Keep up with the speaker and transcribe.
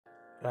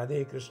ராதே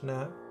கிருஷ்ணா.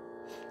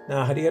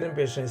 நான் ஹரிஹரன்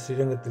பேசுகிறேன்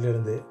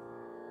ஸ்ரீரங்கத்திலிருந்து.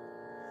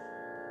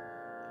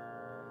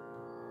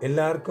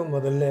 எல்லாருக்கும்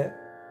முதல்ல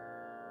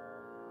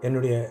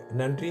என்னுடைய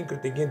நன்றியும்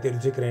கிருத்திகையும்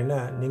தெரிஞ்சுக்கிறேன்னா,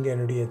 நீங்கள்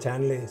என்னுடைய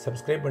சேனலை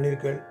சப்ஸ்கிரைப்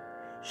பண்ணியிருக்கள்,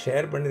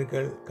 ஷேர்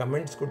பண்ணியிருக்கள்,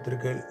 கமெண்ட்ஸ்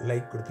கொடுத்துருக்கள்,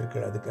 லைக்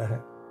கொடுத்துருக்கள்.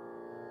 அதுக்காக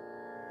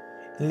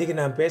இன்றைக்கி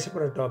நான்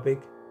பேசப்படுற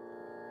topic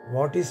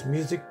what is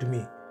music to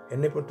me.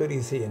 என்னை பொறுத்தவரை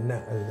இசை என்ன,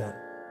 அதுதான்.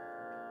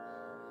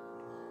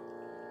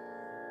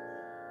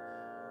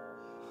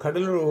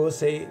 கடலூர்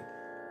ஓசை,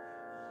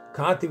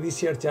 காற்று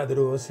வீசி அடிச்சா அது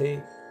ஒரு ஓசை,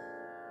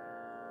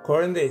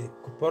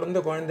 பிறந்த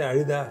குழந்தை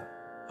அழுதா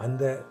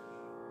அந்த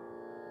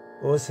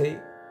ஓசை,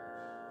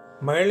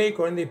 மழை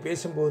குழந்தை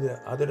பேசும்போது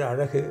அதோட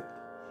அழகு,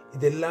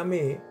 இது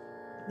எல்லாமே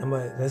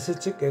நம்ம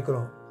ரசித்து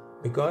கேட்குறோம்.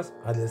 பிகாஸ்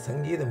அதில்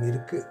சங்கீதம்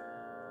இருக்குது.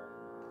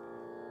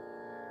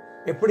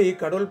 எப்படி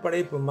கடவுள்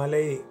படைப்பு,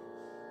 மலை,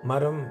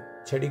 மரம்,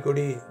 செடி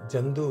கொடி,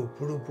 ஜந்து,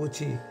 புழு,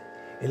 பூச்சி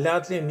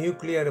எல்லாத்துலேயும்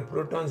நியூக்ளியர்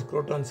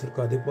புரோட்டான்ஸ்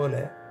இருக்கும். அதே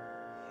போல்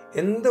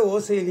எந்த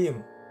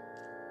ஓசையிலையும்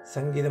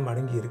சங்கீதம்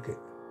அடங்கி இருக்கு.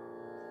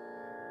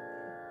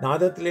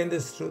 நாதத்திலேருந்து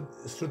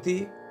ஸ்ருதி,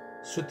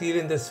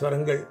 ஸ்ருதியிலேருந்து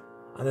ஸ்வரங்கள்,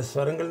 அந்த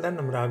ஸ்வரங்கள் தான்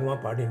நம்ம ராகமாக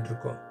பாடிட்டு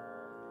இருக்கோம்.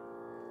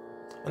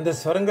 அந்த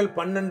ஸ்வரங்கள்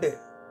 12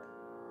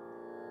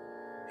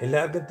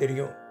 எல்லாருக்கும்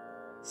தெரியும்.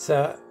 ச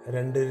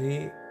 2 ரீ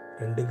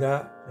 2 கா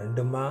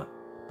 2 மா,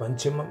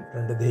 பஞ்சமம்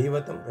 2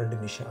 தெய்வத்தம் 2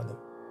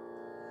 நிஷாதம்.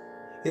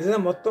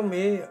 இதுதான்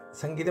மொத்தமே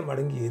சங்கீதம்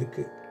அடங்கி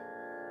இருக்கு.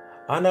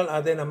 ஆனால்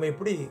அதை நம்ம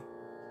எப்படி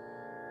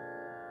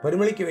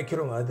பரிமளிக்க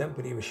வைக்கிறோம், அதுதான்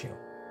பெரிய விஷயம்.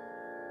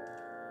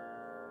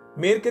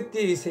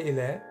 மேற்கத்திய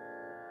இசையில்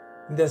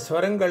இந்த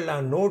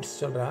ஸ்வரங்கள்லாம் நோட்ஸ்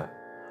சொல்கிறா,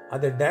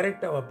 அதை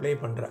டைரக்டாக அவள் ப்ளே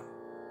பண்ணுறா.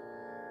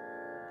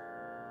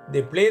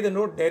 they play the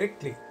note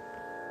directly.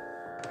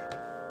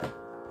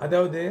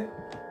 அதாவது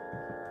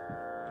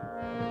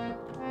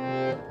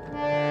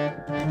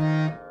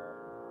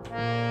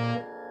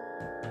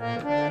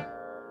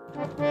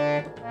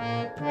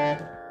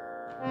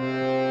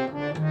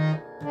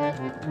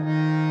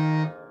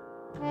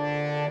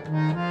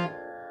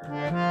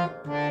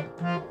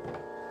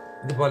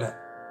இது போல.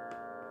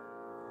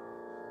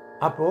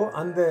 அப்போது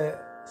அந்த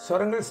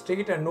ஸ்வரங்கள்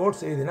ஸ்ட்ரெயிட்டாக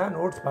நோட்ஸ் எழுதினா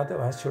நோட்ஸ் பார்த்து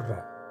வாசிச்சு விட்றா.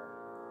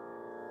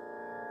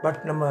 பட்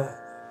நம்ம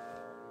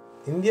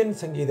இந்தியன்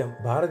சங்கீதம்,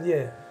 பாரதிய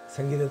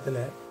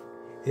சங்கீதத்தில்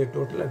இது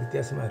டோட்டலாக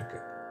வித்தியாசமாக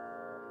இருக்குது.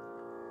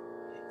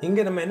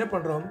 இங்கே நம்ம என்ன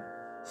பண்ணுறோம்,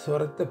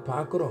 ஸ்வரத்தை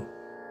பார்க்குறோம்,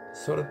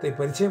 ஸ்வரத்தை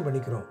பரிச்சயம்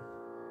பண்ணிக்கிறோம்.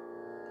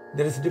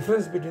 there is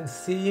difference between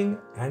seeing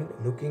and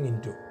looking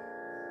into.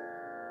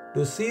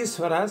 to see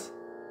swaras,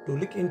 to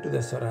look into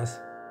the swaras.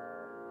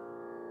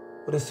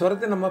 ஒரு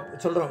ஸ்வரத்தை நம்ம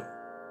சொல்கிறோம்.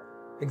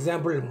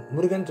 எக்ஸாம்பிள்,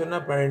 முருகன்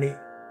சொன்னால் பழனி,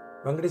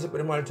 வெங்கடேச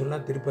பெருமாள்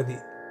சொன்னால் திருப்பதி.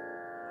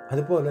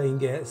 அதுபோல்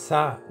இங்கே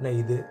சா ந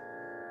இது,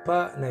 ப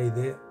ந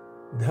இது,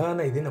 த ந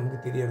இது நமக்கு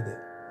தெரியறது.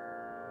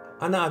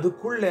 ஆனால்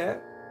அதுக்குள்ளே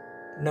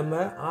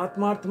நம்ம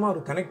ஆத்மார்த்தமாக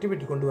ஒரு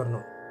கனெக்டிவிட்டி கொண்டு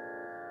வரணும்.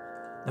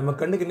 நம்ம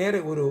கண்ணுக்கு நேர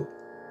ஒரு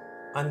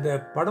அந்த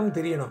படம்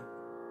தெரியணும்.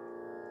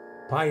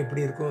 பா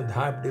இப்படி இருக்கும்,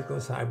 தா இப்படி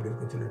இருக்கும், சா இப்படி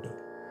இருக்கும்னு சொல்லிட்டு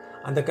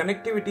அந்த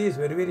connectivity is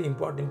very very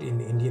important in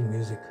Indian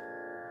music.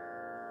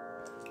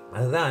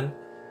 அதுதான்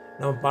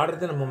நம்ம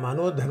பாடுறது, நம்ம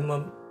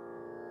மனோதர்மம்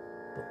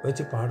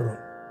வச்சு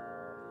பாடுறோம்.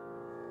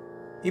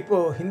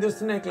 இப்போது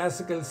ஹிந்துஸ்தானி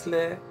கிளாசிக்கல்ஸில்,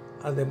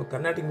 அது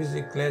கர்நாடிக்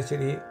மியூசிக்கில்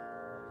சரி,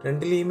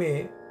 ரெண்டுலேயுமே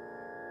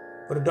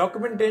ஒரு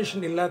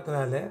டாக்குமெண்டேஷன்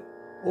இல்லாததுனால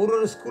ஒரு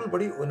ஸ்கூல்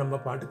படி நம்ம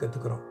பாட்டு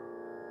கற்றுக்குறோம்.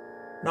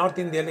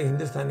 நார்த் இந்தியாவில்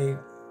ஹிந்துஸ்தானி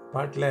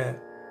பாட்டில்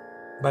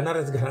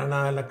பனாரஸ் கரானா,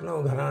 லக்னோ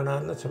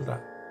கரானான்னு சொல்கிறா.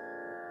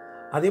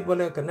 அதே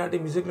போல்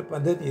கர்நாடிக் மியூசிக்கில்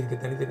பద్ధதி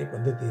இருக்குது, தனித்தனி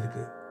பద్ధதி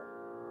இருக்குது.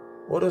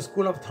 ஒரு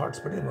ஸ்கூல் ஆஃப்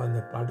தாட்ஸ் படி நம்ம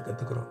அந்த பாட்டு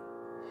கற்றுக்குறோம்.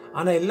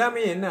 ஆனால்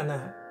எல்லாமே என்னன்னா,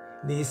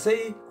 இந்த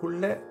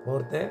இசைக்குள்ளே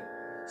ஒருத்த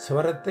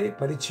ஸ்வரத்தை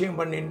பரிச்சயம்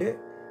பண்ணிட்டு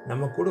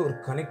நம்ம கூட ஒரு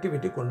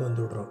கனெக்டிவிட்டி கொண்டு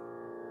வந்து விடுறோம்.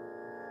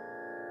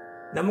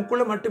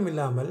 நமக்குள்ளே மட்டும்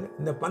இல்லாமல்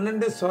இந்த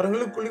 12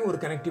 ஸ்வரங்களுக்குள்ளேயும் ஒரு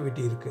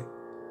கனெக்டிவிட்டி இருக்குது.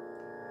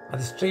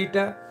 அது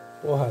ஸ்ட்ரெயிட்டாக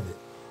போகாது.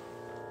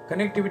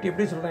 கனெக்டிவிட்டி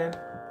எப்படி சொல்கிறேன்,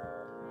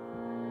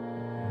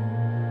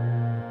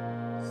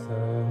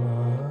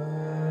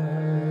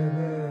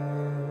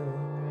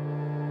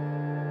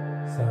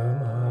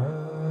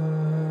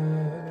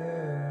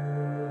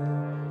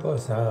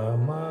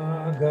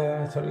 சமாக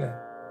சொல்ல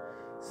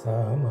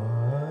சமா,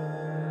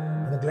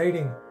 அந்த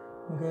கிளைடிங்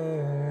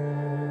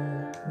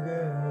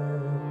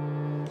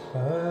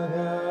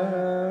பதா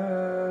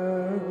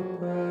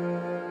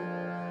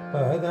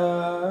பதா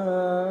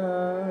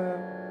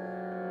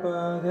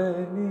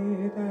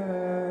பதனித.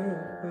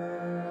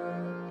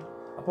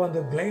 அப்போ அந்த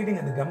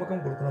கிளைடிங், அந்த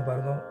கமக்கம் கொடுக்கணும்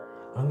பாருங்க.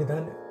 அங்கே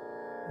தான்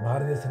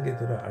பாரதிய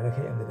சங்கீதத்தோட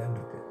அழகே அங்கே தான்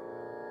இருக்கு.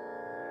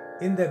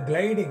 இந்த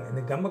கிளைடிங்,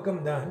 இந்த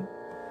கமக்கம் தான்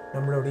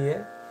நம்மளுடைய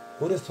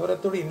ஒரு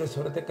ஸ்வரத்தோடு இன்னொரு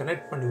ஸ்வரத்தை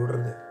கனெக்ட் பண்ணி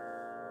விடுறது.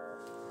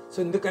 ஸோ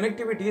இந்த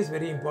connectivity is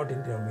very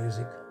important in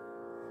music.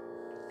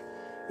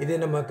 இதே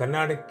நம்ம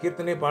கர்நாடக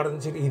கீர்த்தனை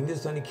பாடுறதும் சரி,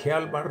 ஹிந்துஸ்தானி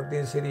கியால்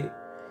பாடுறதையும் சரி,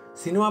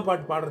 சினிமா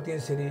பாட்டு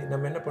பாடுறதையும் சரி,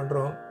 நம்ம என்ன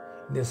பண்ணுறோம்,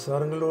 இந்த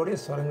ஸ்வரங்களோடைய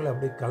ஸ்வரங்களை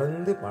அப்படி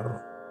கலந்து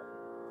பாடுறோம்.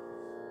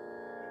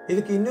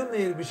 இதுக்கு இன்னொன்று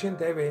விஷயம்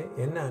தேவை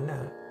என்னன்னா,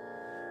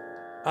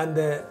 அந்த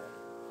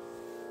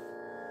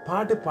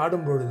பாட்டு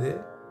பாடும் பொழுது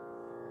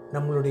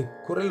நம்மளுடைய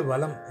குரல்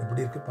வளம்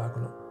எப்படி இருக்குது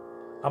பார்க்கணும்.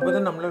 அப்போ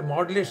தான் நம்மளால்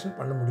மாடுலேஷன்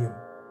பண்ண முடியும்.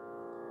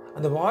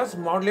 அந்த வாய்ஸ்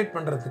மாடுலேட்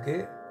பண்ணுறதுக்கு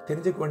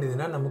தெரிஞ்சுக்க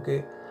வேண்டியதுன்னா நமக்கு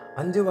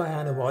 5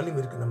 வகையான வால்யூம்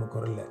இருக்குது நம்ம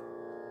குரலில்.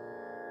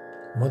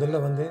 முதல்ல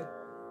வந்து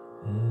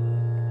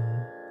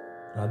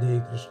ராதே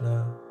கிருஷ்ணா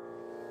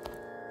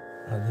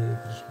ராதே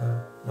கிருஷ்ணா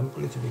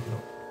நமக்குள்ளே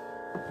சொல்லிக்கிறோம்.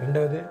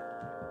 ரெண்டாவது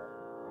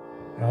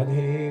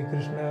ராதே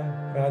கிருஷ்ணா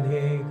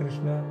ராதே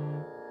கிருஷ்ணா.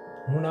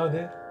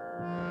 மூணாவது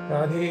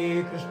ராதே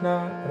கிருஷ்ணா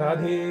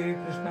ராதே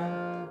கிருஷ்ணா.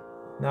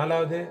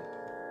 நாலாவது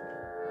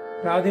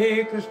ராதே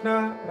கிருஷ்ணா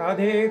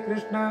ராதே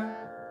கிருஷ்ணா.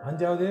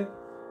 அஞ்சாவது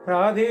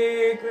ராதே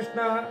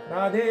கிருஷ்ணா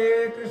ராதே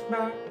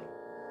கிருஷ்ணா.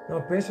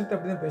 நம்ம பேசுறது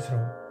அப்படி தான்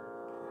பேசுகிறோம்.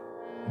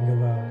 இங்கே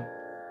வா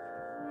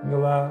இங்கே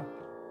வா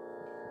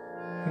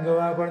இங்கே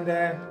வா குழந்தை,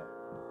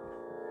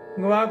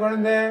 இங்கே வா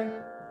குழந்தை,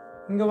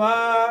 இங்கே வா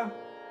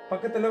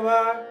பக்கத்தில் வா.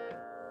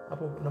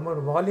 அப்போ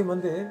நம்மளோட வால்யூம்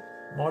வந்து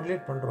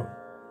மாடுலேட் பண்ணுறோம்.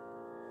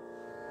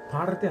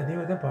 பாடுறதே அதே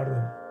மாதிரி தான்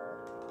பாடுறோம்.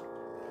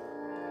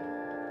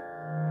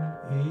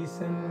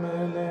 ஈசன்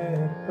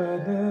மலர்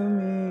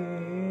பதமே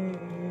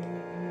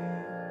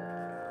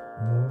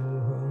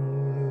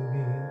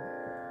மோகமுழுகி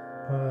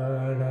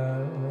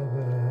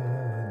பாடாதே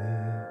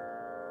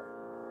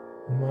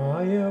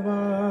மாய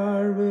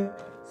வாழ்வு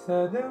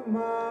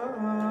சதமா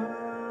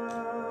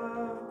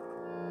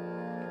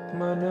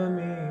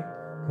மனமே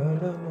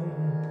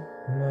கலமும்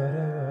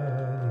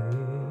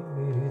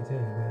மறவாதே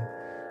ஜக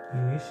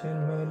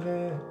ஈசன்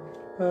மலர்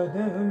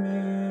பதமே.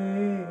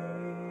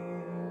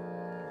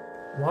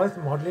 வாய்ஸ்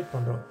மாடுலேட்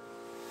பண்ணுறோம்.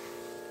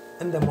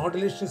 And the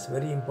modulation is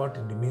very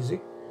important in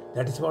music.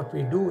 That is what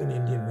we do in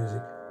Indian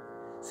music.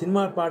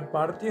 Cinema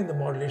பாடுறதையும் இந்த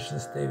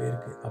மாடுலேஷன்ஸ் தேவை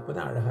இருக்குது. அப்போ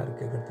தான் அழகாக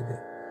இருக்குது கேட்குறதுக்கு.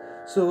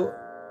 ஸோ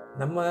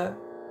நம்ம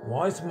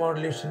வாய்ஸ்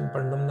மாடுலேஷன்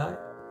பண்ணோம்னா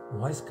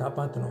வாய்ஸ்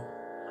காப்பாற்றணும்.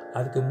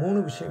 அதுக்கு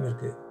 3 விஷயம்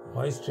இருக்குது.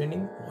 Voice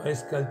training,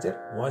 voice culture,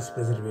 voice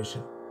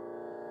preservation.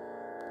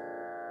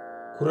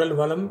 குரல்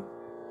வளம்,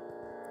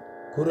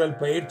 குரல்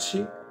பயிற்சி,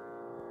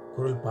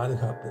 குரல்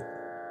பாதுகாப்பு.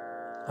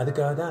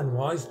 அதுக்காக தான்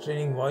வாய்ஸ்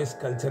ட்ரைனிங், வாய்ஸ்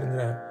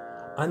கல்ச்சருங்கிற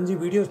 5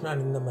 வீடியோஸ்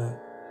நான் இந்த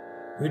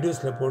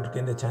வீடியோஸில்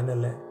போட்டிருக்கேன் இந்த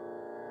சேனலில்.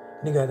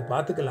 நீங்கள் அதை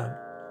பார்த்துக்கலாம்.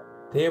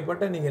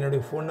 தேவைப்பட்டால் நீங்கள்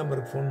என்னுடைய ஃபோன்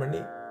நம்பருக்கு ஃபோன்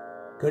பண்ணி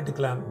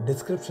கேட்டுக்கலாம்.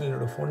 டிஸ்கிரிப்ஷனில்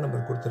என்னோடய ஃபோன்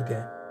நம்பர்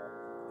கொடுத்துருக்கேன்.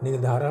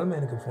 நீங்கள் தாராளமாக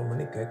எனக்கு ஃபோன்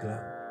பண்ணி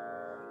கேட்கலாம்.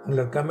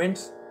 உங்களோட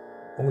கமெண்ட்ஸ்,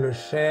 உங்களோட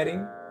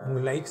ஷேரிங்,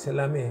 உங்கள் லைக்ஸ்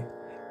எல்லாமே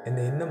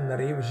என்னை இன்னும்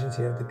நிறைய விஷயம்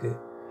செய்கிறதுக்கு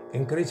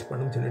என்கரேஜ்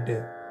பண்ணுன்னு சொல்லிட்டு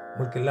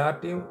உங்களுக்கு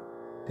எல்லார்ட்டையும்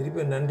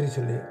திருப்பி நன்றி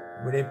சொல்லி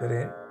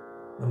விடைபெறேன்.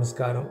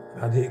 நமஸ்காரம்.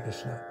 ராதே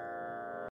கிருஷ்ணா.